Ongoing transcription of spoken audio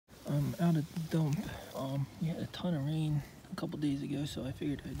I'm out at the dump. We had a ton of rain a couple days ago, so I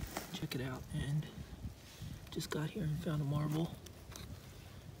figured I'd check it out, and just got here and found a marble.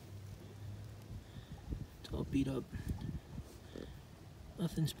 It's all beat up.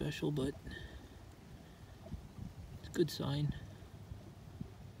 Nothing special, but it's a good sign.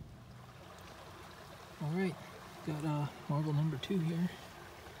 Alright, got marble number 2 here.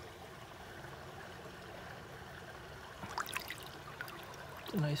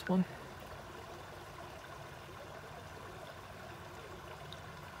 It's a nice one.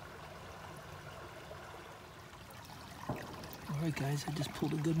 Alright guys, I just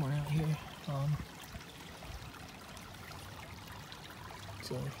pulled a good one out here.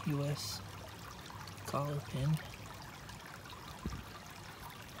 It's a US collar pin.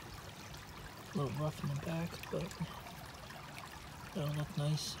 A little rough in the back, but that'll look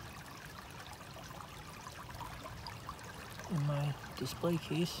nice in my display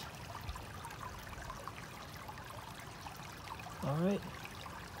case. Alright,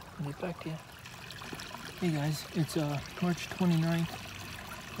 I'll get back to you. Hey guys, it's March 29th.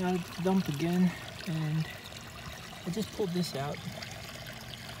 Out at the dump again, and I just pulled this out.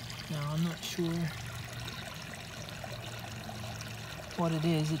 Now I'm not sure what it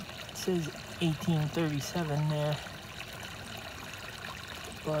is. It says 1837 there,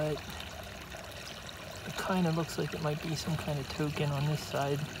 but it kind of looks like it might be some kind of token on this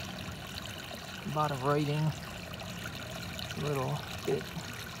side. A lot of writing, a little bit.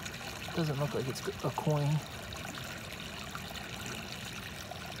 Doesn't look like it's a coin.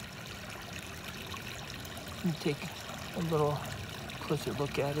 Let me take a little closer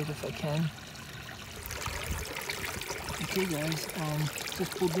look at it if I can. Okay guys,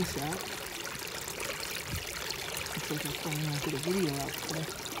 just pulled this out. Looks like I'm probably gonna get a video out today.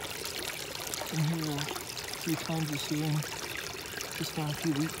 Been here a few times this year and just found a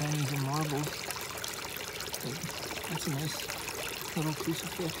few wheat pennies and marbles. But that's a nice little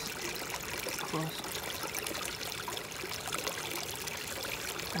crucifix. Cross.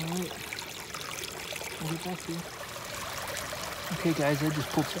 Alright, I'll get back to you. Okay guys, I just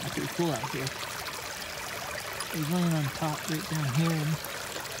pulled something pretty cool out here. It was laying on top right down here, and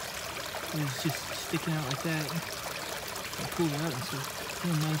it was just sticking out like that. I pulled it out and it's a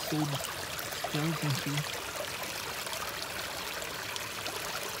real nice old skeleton key.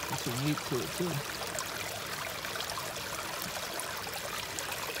 Got some weight to it too.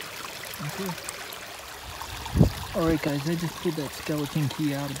 Okay. Alright guys, I just pulled that skeleton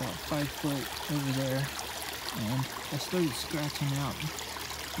key out about 5 foot over there, and I started scratching out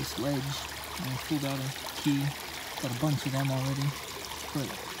this ledge, and I pulled out a key. Got a bunch of them already, but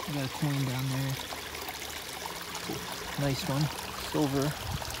I got a coin down there. Nice one, silver,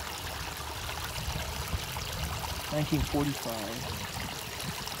 1945.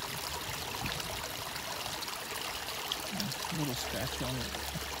 A little scratch on it.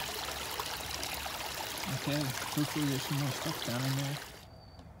 Okay, hopefully there's some more stuff down in there.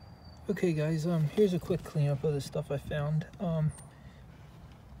 Okay guys, here's a quick cleanup of the stuff I found.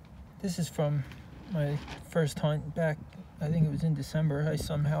 This is from my first hunt back, I think it was in December. I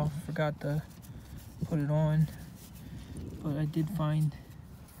somehow forgot to put it on, but I did find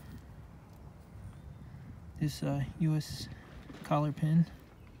this US collar pin.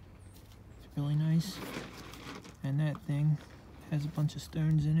 It's really nice, and that thing has a bunch of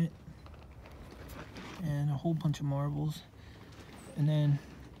stones in it and a whole bunch of marbles. And then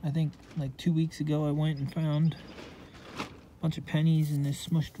I think like 2 weeks ago I went and found a bunch of pennies in this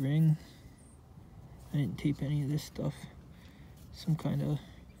smushed ring. I didn't tape any of this stuff. Some kind of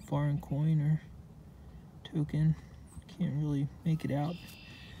foreign coin or token. Can't really make it out.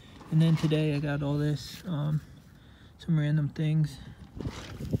 And then today I got all this, some random things.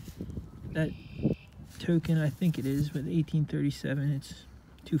 That token, I think it is, with 1837, it's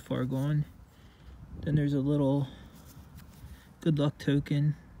too far gone. Then there's a little good luck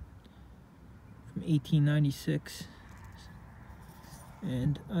token from 1896,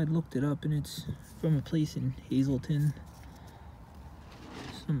 and I looked it up and it's from a place in Hazleton.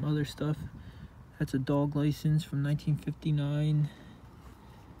 Some other stuff. That's a dog license from 1959,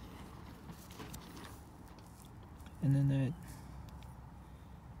 and then that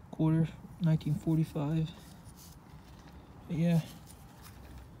quarter, 1945. But yeah.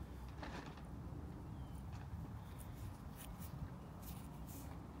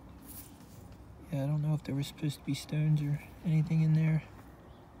 Yeah, I don't know if there was supposed to be stones or anything in there.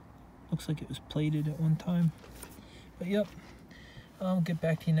 Looks like it was plated at one time. But yep, I'll get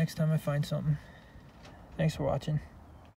back to you next time I find something. Thanks for watching.